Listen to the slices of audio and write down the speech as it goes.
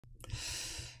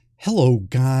Hello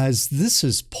guys, this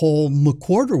is Paul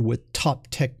McWhorter with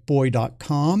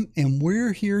TopTechBoy.com, and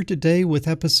we're here today with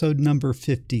episode number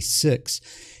 56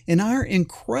 in our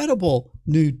incredible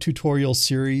new tutorial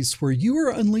series where you are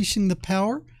unleashing the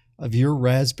power of your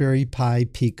Raspberry Pi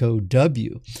Pico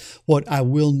W. What I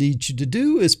will need you to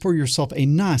do is pour yourself a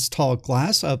nice tall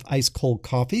glass of ice cold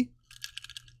coffee.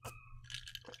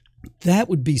 That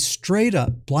would be straight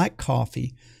up black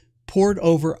coffee poured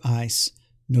over ice,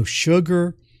 no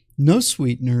sugar, no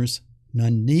sweeteners,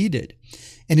 none needed.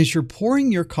 And as you're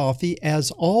pouring your coffee, as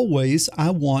always,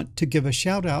 I want to give a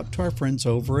shout out to our friends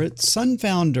over at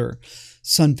SunFounder.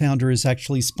 SunFounder is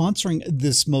actually sponsoring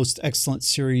this most excellent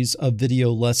series of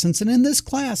video lessons. And in this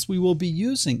class, we will be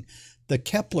using the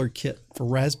Kepler kit for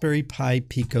Raspberry Pi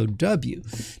Pico W.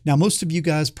 Now, most of you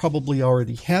guys probably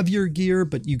already have your gear,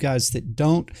 but you guys that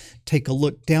don't, take a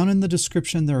look down in the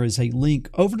description. There is a link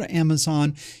over to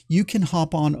Amazon. You can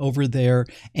hop on over there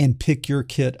and pick your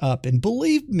kit up. And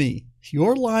believe me,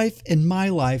 your life and my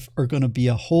life are going to be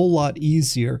a whole lot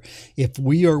easier if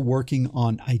we are working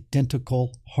on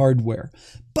identical hardware.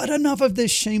 But enough of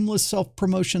this shameless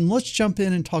self-promotion. Let's jump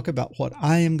in and talk about what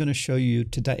I am going to show you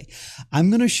today. I'm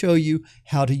going to show you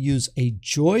how to use a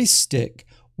joystick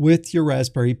with your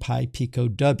Raspberry Pi Pico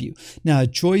W. Now, a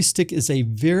joystick is a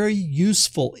very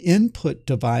useful input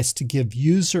device to give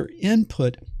user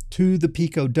input to the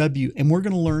Pico W, and we're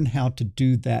going to learn how to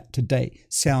do that today.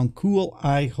 Sound cool?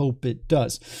 I hope it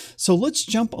does. So let's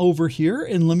jump over here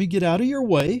and let me get out of your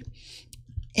way,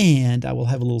 and I will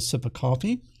have a little sip of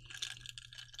coffee.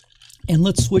 And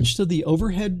let's switch to the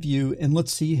overhead view and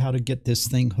let's see how to get this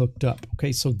thing hooked up.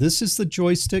 Okay, so this is the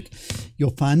joystick.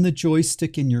 You'll find the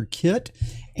joystick in your kit.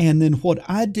 And then what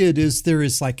I did is there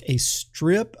is like a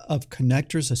strip of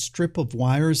connectors, a strip of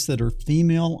wires that are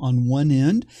female on one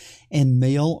end and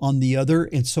male on the other.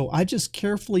 And so I just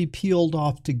carefully peeled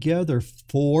off together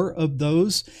 4 of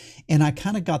those. And I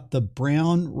kind of got the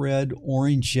brown, red,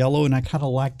 orange, yellow. And I kind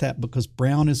of like that because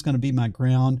brown is going to be my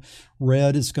ground,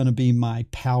 red is going to be my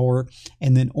power,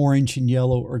 and then orange and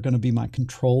yellow are going to be my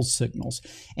control signals.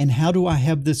 And how do I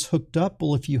have this hooked up?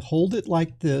 Well, if you hold it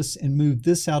like this and move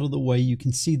this out of the way, you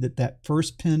can see that that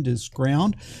first pin is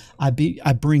ground. I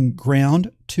bring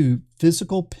ground to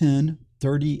physical pin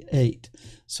 38.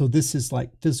 So this is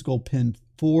like physical pin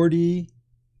 40,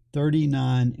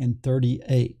 39, and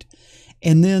 38.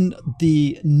 And then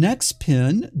the next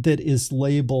pin that is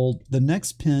labeled,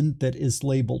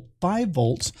 5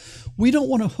 volts, we don't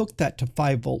want to hook that to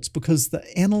 5 volts because the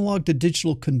analog to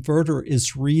digital converter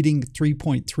is reading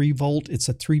 3.3 volt. It's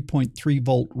a 3.3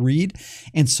 volt read.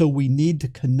 And so we need to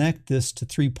connect this to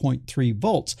 3.3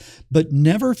 volts. But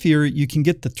never fear, you can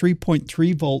get the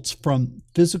 3.3 volts from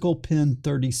physical pin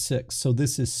 36. So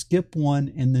this is skip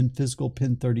 1 and then physical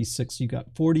pin 36. You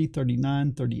got 40,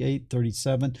 39, 38,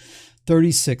 37,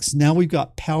 36. Now we've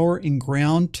got power and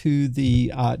ground to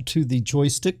the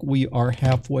joystick. We are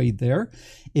halfway there.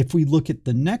 If we look at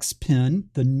the next pin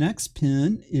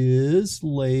is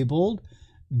labeled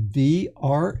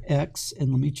VRX,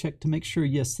 and let me check to make sure.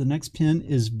 Yes, the next pin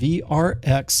is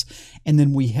VRX, and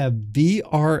then we have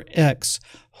VRX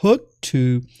hooked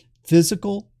to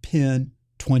physical pin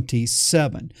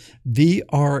 27.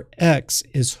 VRX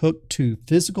is hooked to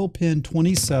physical pin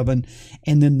 27,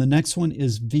 and then the next one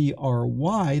is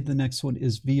VRY. The next one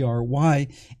is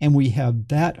VRY, and we have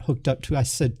that hooked up to, I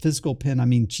said physical pin, I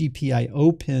mean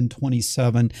GPIO pin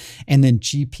 27, and then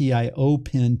GPIO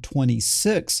pin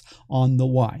 26 on the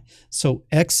Y. So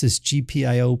X is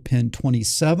GPIO pin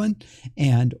 27,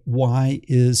 and Y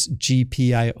is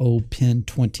GPIO pin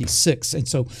 26. And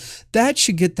so that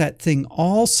should get that thing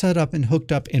all set up and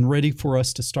hooked up and ready for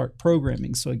us to start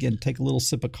programming. So again, take a little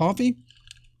sip of coffee.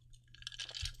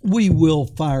 We will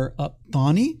fire up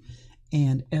Thonny,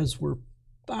 and as we're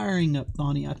firing up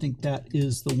Thonny, I think that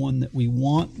is the one that we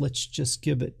want. Let's just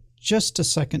give it just a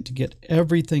second to get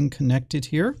everything connected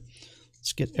here.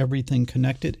 Let's get everything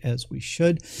connected as we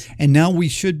should. And now we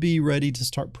should be ready to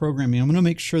start programming. I'm going to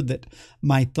make sure that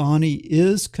my Thonny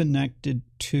is connected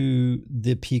to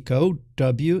the Pico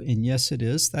W, and yes it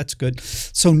is. That's good.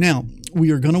 So now we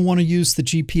are going to want to use the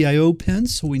GPIO pin,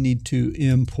 so we need to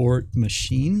import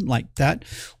machine like that.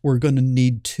 We're going to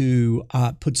need to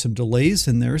put some delays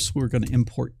in there, so we're going to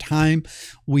import time.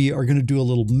 We are going to do a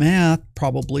little math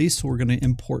probably, so we're going to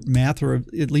import math, or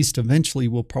at least eventually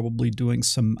we'll probably doing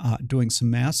some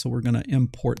math, so we're going to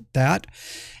import that.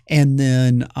 And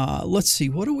then let's see,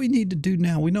 what do we need to do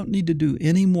now? We don't need to do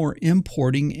any more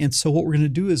importing, and so what we're going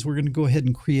to do is we're going to go ahead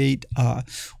and create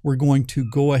we're going to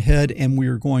go ahead and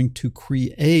we're going to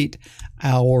create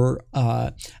our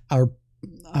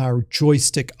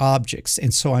joystick objects.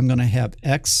 And so I'm going to have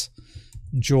X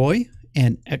joy,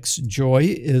 and x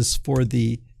joy is for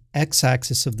the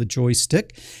x-axis of the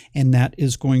joystick, and that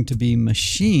is going to be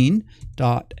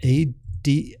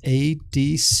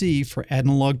machine.ADC for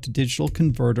analog to digital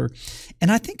converter.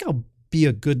 And I think I'll be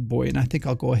a good boy, and I think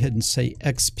I'll go ahead and say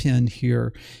X pin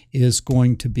here is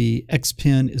going to be, X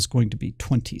pin is going to be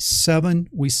 27,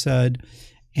 we said,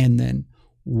 and then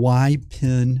Y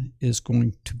pin is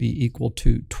going to be equal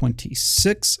to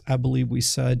 26, I believe we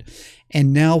said.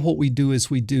 And now what we do is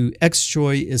we do X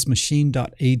joy is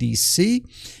machine.ADC,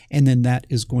 and then that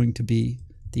is going to be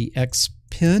the X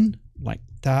pin like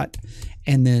that.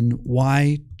 And then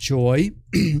Y joy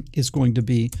is going to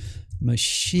be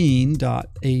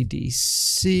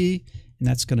machine.ADC, and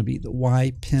that's going to be the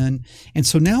Y pin. And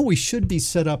so now we should be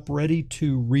set up ready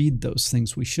to read those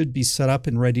things. We should be set up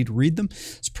and ready to read them.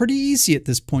 It's pretty easy at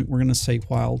this point. We're going to say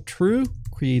while true,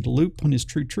 create a loop. When is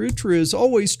true, true? True is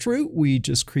always true. We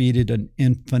just created an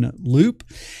infinite loop.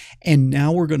 And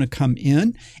now we're going to come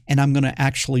in, and I'm going to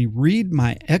actually read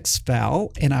my X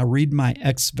val. And I read my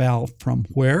X val from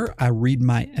where? I read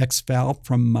my X val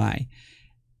from my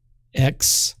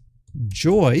X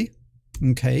joy,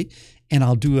 okay, and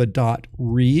I'll do a dot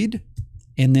read,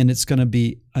 and then it's going to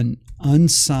be an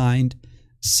unsigned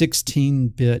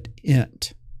 16-bit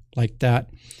int like that,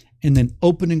 and then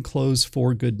open and close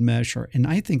for good measure. And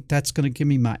I think that's going to give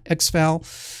me my X val.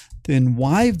 Then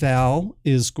Y val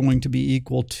is going to be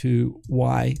equal to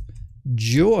Y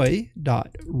joy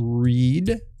dot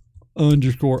read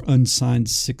underscore unsigned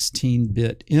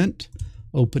 16-bit int,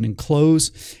 open and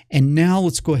close. And now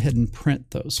let's go ahead and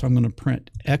print those. So I'm going to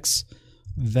print X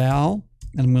val,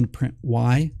 and I'm going to print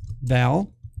Y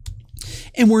val.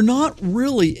 And we're not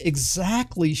really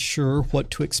exactly sure what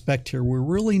to expect here. We're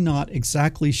really not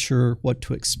exactly sure what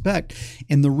to expect.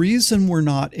 And the reason we're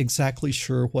not exactly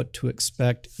sure what to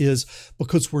expect is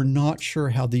because we're not sure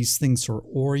how these things are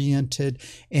oriented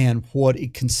and what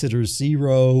it considers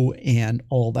zero and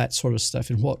all that sort of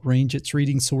stuff and what range it's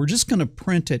reading. So we're just going to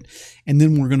print it, and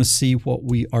then we're going to see what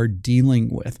we are dealing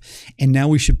with. And now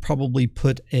we should probably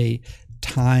put a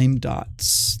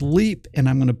time.sleep, and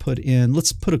I'm going to put in,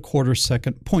 let's put a quarter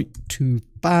second,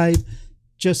 0.25,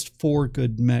 just for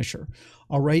good measure.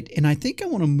 All right, and I think I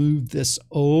want to move this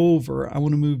over. I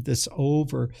want to move this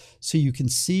over so you can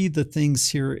see the things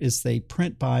here as they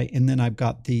print by, and then I've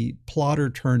got the plotter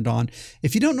turned on.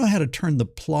 If you don't know how to turn the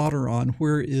plotter on,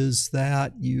 where is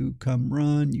that? You come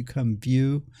run, you come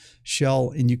view, shell,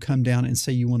 and you come down and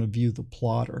say you want to view the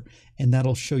plotter, and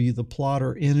that'll show you the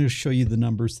plotter, and it'll show you the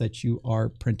numbers that you are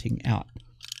printing out.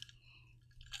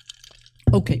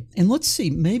 Okay, and let's see,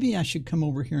 maybe I should come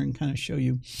over here and kind of show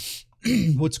you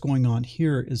what's going on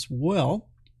here as well.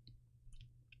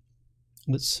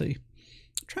 Let's see.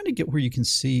 I'm trying to get where you can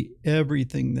see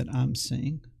everything that I'm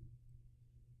seeing.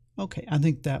 Okay, I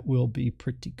think that will be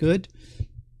pretty good.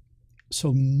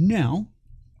 So now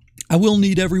I will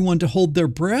need everyone to hold their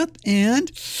breath,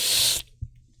 and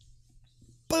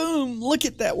boom, look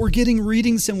at that. We're getting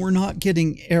readings and we're not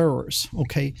getting errors.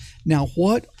 Okay, now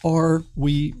what are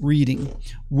we reading?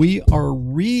 We are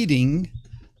reading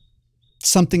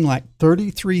something like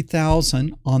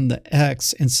 33,000 on the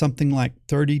X and something like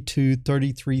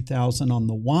 33,000 on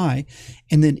the Y.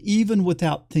 And then even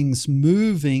without things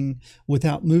moving,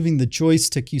 without moving the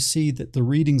joystick, you see that the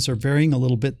readings are varying a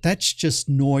little bit. That's just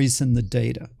noise in the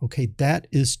data. Okay, that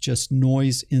is just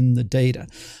noise in the data.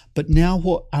 But now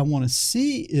what I want to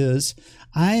see is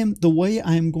the way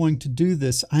I am going to do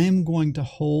this, I am going to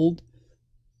hold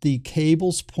the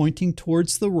cables pointing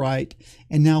towards the right,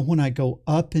 and now when I go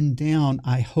up and down,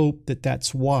 I hope that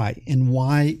that's Y, and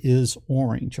Y is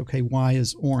orange. Okay, Y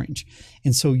is orange.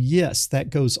 And so yes,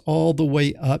 that goes all the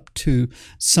way up to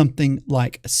something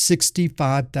like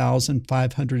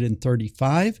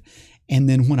 65,535, and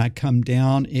then when I come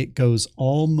down, it goes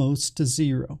almost to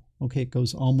zero. Okay, it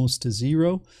goes almost to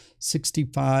zero,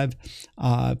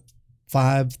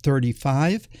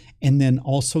 65,535, and then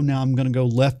also now I'm going to go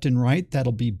left and right.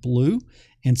 That'll be blue,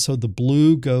 and so the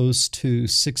blue goes to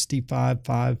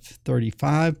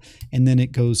 65,535, and then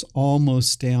it goes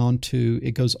almost down to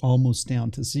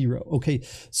zero. Okay,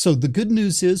 so the good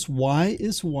news is Y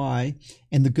is Y,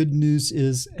 and the good news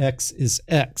is X is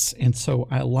X, and so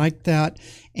I like that.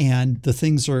 And the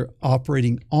things are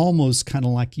operating almost kind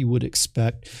of like you would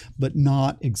expect, but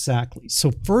not exactly. So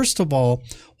first of all,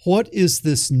 what is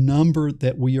this number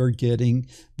that we are getting?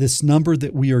 This number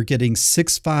that we are getting,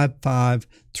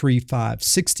 65535,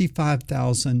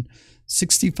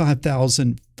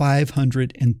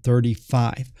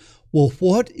 65,535. Well,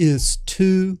 what is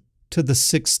 2 to the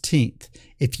 16th?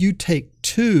 If you take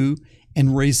 2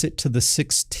 and raise it to the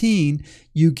 16,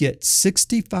 you get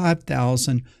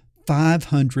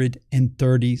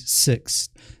 65,536.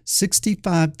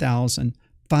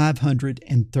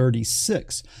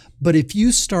 65,536. But if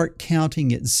you start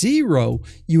counting at 0,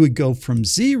 you would go from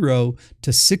 0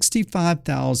 to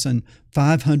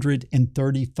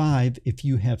 65,535 if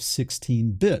you have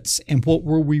 16 bits. And what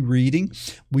were we reading?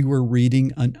 We were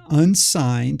reading an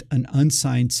unsigned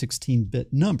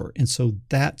 16-bit number. And so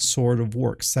that sort of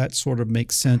works. That sort of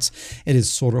makes sense. It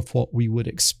is sort of what we would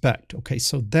expect. Okay,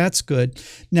 so that's good.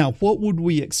 Now, what would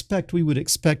we expect? We would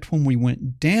expect when we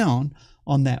went down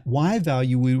on that y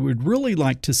value, we would really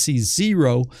like to see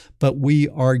 0, but we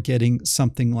are getting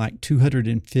something like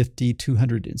 250,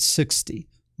 260.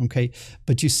 Okay,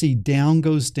 but you see down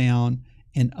goes down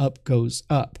and up goes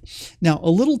up. Now,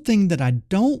 a little thing that I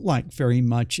don't like very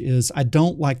much is I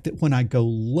don't like that when I go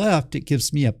left, it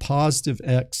gives me a positive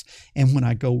x, and when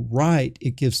I go right,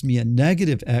 it gives me a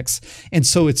negative x. And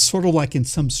so it's sort of like in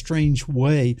some strange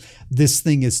way, this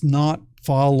thing is not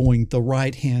following the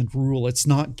right-hand rule. It's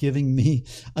not giving me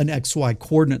an XY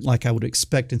coordinate like I would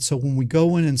expect. And so when we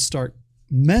go in and start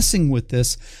messing with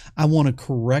this, I want to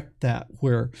correct that,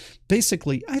 where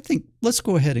basically I think let's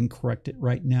go ahead and correct it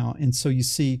right now. And so you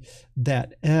see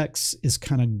that x is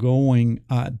kind of going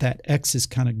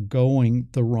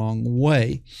the wrong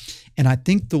way. And I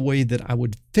think the way that I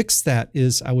would fix that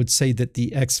is I would say that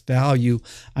the x value,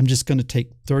 I'm just going to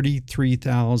take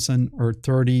 33,000 or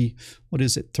 30, what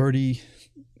is it, 30,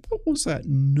 what was that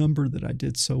number that I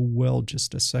did so well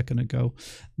just a second ago?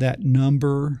 That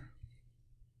number,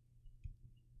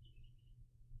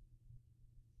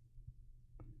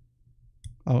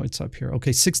 oh, it's up here.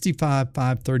 Okay,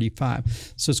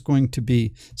 65,535. So it's going to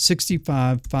be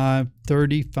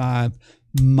 65,535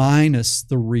 minus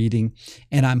the reading.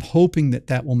 And I'm hoping that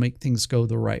that will make things go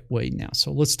the right way now.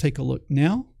 So let's take a look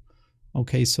now.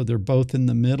 Okay, so they're both in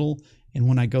the middle. And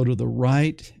when I go to the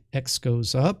right, x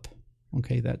goes up.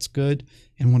 Okay, that's good.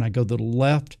 And when I go to the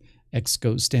left, x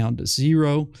goes down to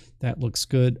 0. That looks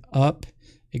good. Up.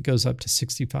 It goes up to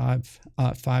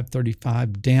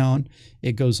 65,535. Down,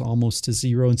 it goes almost to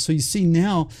 0. And so you see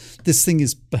now this thing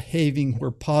is behaving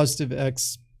where positive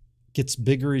x gets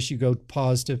bigger as you go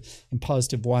positive, and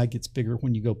positive y gets bigger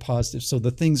when you go positive. So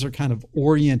the things are kind of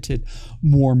oriented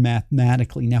more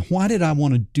mathematically. Now, why did I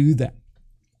want to do that?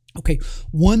 Okay,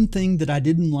 one thing that I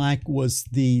didn't like was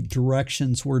the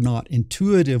directions were not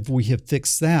intuitive. We have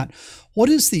fixed that. What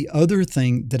is the other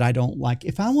thing that I don't like?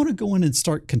 If I want to go in and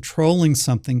start controlling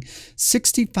something,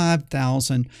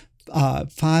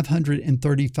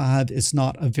 65,535 is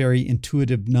not a very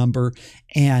intuitive number,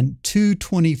 and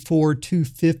 224,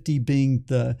 250 being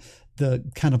the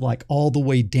kind of like all the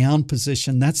way down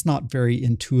position, that's not very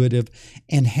intuitive,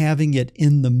 and having it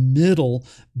in the middle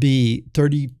be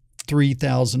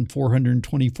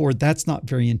 33,424, that's not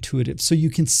very intuitive. So you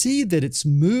can see that it's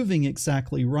moving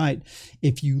exactly right.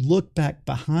 If you look back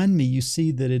behind me, you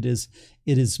see that it is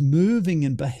moving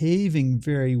and behaving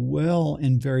very well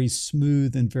and very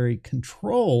smooth and very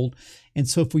controlled. And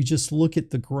so if we just look at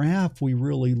the graph, we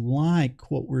really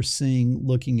like what we're seeing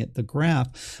looking at the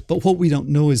graph. But what we don't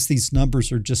know is these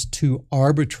numbers are just too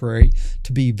arbitrary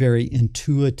to be very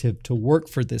intuitive to work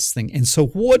for this thing. And so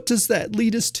what does that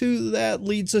lead us to? That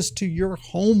leads us to your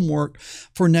homework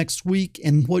for next week.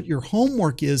 And what your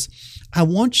homework is, I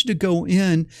want you to go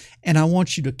in and I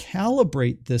want you to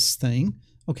calibrate this thing.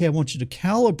 Okay, I want you to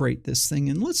calibrate this thing,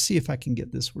 and let's see if I can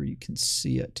get this where you can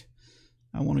see it.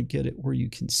 I want to get it where you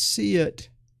can see it.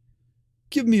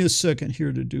 Give me a second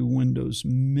here to do Windows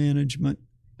Management.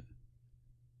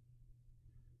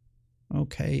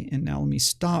 Okay, and now let me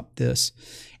stop this.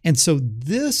 And so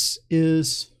this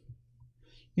is,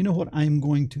 you know what, I'm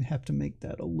going to have to make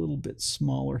that a little bit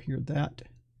smaller here. That.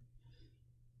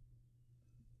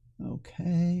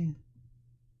 Okay.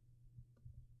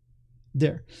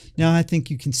 There. Now I think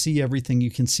you can see everything.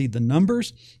 You can see the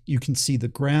numbers, you can see the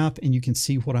graph, and you can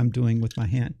see what I'm doing with my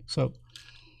hand. So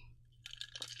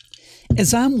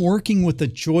as I'm working with the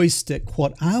joystick,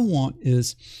 what I want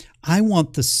is I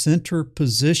want the center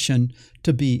position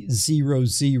to be 0,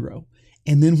 0.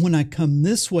 And then when I come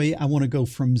this way, I want to go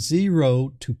from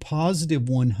 0 to positive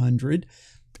 100.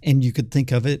 And you could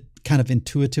think of it kind of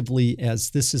intuitively as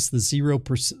this is the 0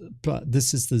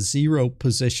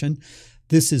 position.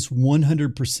 This is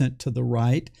 100% to the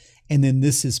right, and then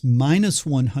this is minus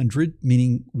 100,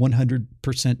 meaning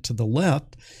 100% to the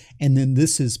left, and then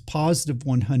this is positive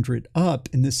 100 up,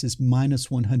 and this is minus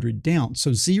 100 down.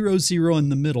 So 0, 0 in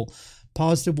the middle,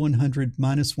 positive 100,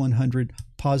 minus 100,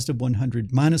 positive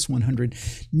 100, minus 100.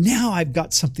 Now I've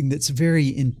got something that's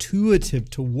very intuitive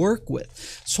to work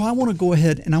with. So I want to go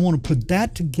ahead and I want to put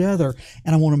that together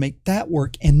and I want to make that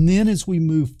work. And then as we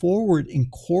move forward,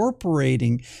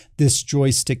 incorporating this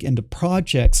joystick into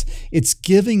projects, it's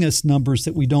giving us numbers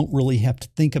that we don't really have to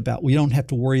think about. We don't have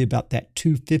to worry about that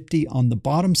 250 on the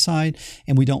bottom side,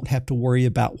 and we don't have to worry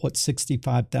about what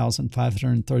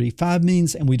 65,535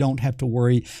 means, and we don't have to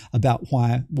worry about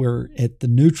why we're at the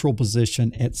neutral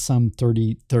position at some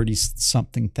 30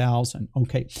 something thousand.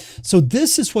 Okay, so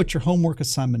this is what your homework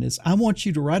assignment is. I want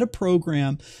you to write a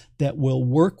program that will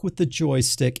work with the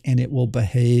joystick, and it will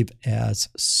behave as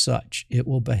such. It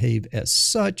will behave as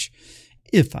such,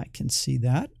 if I can see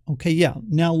that. Okay, yeah,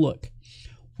 now look.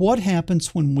 What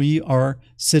happens when we are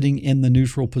sitting in the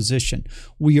neutral position?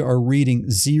 We are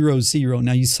reading 0, 0.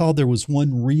 Now you saw there was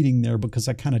one reading there because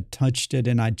I kind of touched it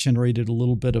and I generated a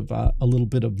little bit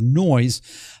of noise.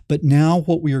 But now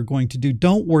what we are going to do,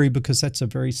 don't worry because that's a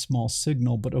very small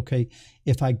signal. But okay,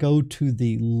 if I go to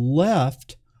the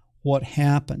left, what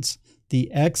happens?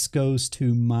 The X goes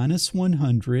to minus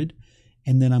 100,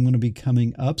 and then I'm going to be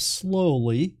coming up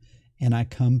slowly, and I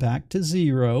come back to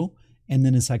 0. And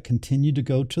then as I continue to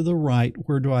go to the right,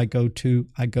 where do I go to?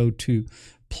 I go to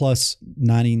plus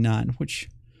 99, which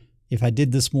if I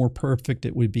did this more perfect,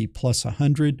 it would be plus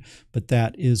 100, but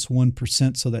that is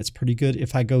 1%, so that's pretty good.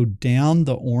 If I go down,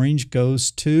 the orange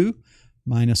goes to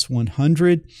minus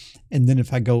 100, and then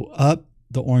if I go up,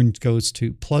 the orange goes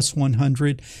to plus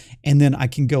 100, and then I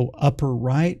can go upper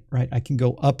right, I can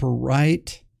go upper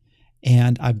right,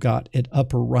 and I've got at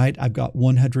upper right, I've got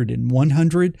 100 and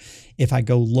 100. If I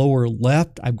go lower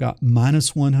left, I've got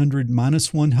minus 100,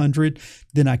 minus 100.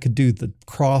 Then I could do the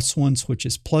cross ones, which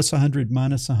is plus 100,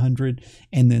 minus 100,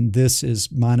 and then this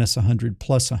is minus 100,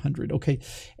 plus 100, okay?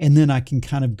 And then I can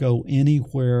kind of go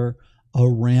anywhere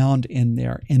around in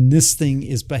there, and this thing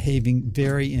is behaving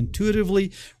very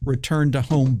intuitively. Return to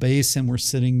home base, and we're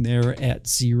sitting there at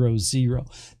 0, 0.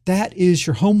 That is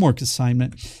your homework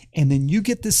assignment, and then you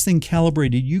get this thing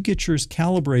calibrated, you get yours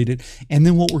calibrated, and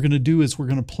then what we're going to do is we're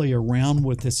going to play around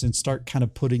with this and start kind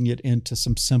of putting it into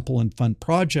some simple and fun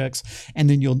projects, and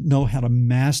then you'll know how to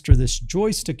master this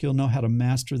joystick. You'll know how to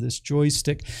master this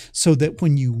joystick so that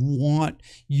when you want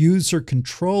user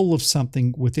control of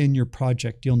something within your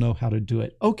project, you'll know how to do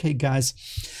it. Okay, guys,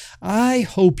 I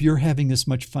hope you're having as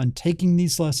much fun taking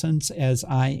these lessons as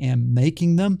I am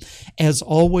making them. As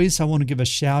always, I want to give a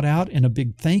shout out and a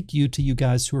big thank you to you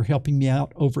guys who are helping me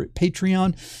out over at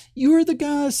Patreon. You are the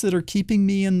guys that are keeping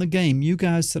me in the game. You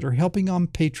guys that are helping on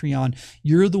Patreon,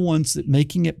 you're the ones that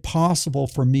making it possible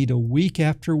for me to week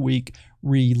after week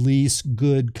release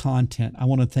good content. I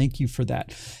want to thank you for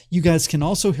that. You guys can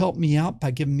also help me out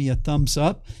by giving me a thumbs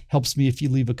up. Helps me if you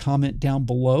leave a comment down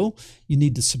below. You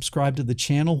need to subscribe to the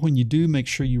channel. When you do, make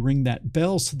sure you ring that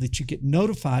bell so that you get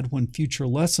notified when future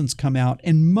lessons come out.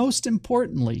 And most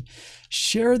importantly,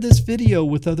 share this video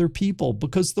with other people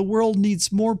because the world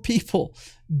needs more people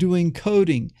doing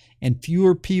coding and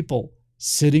fewer people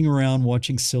sitting around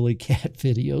watching silly cat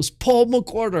videos. Paul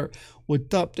McWhorter with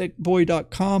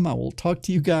TopTechBoy.com. I will talk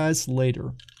to you guys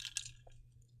later.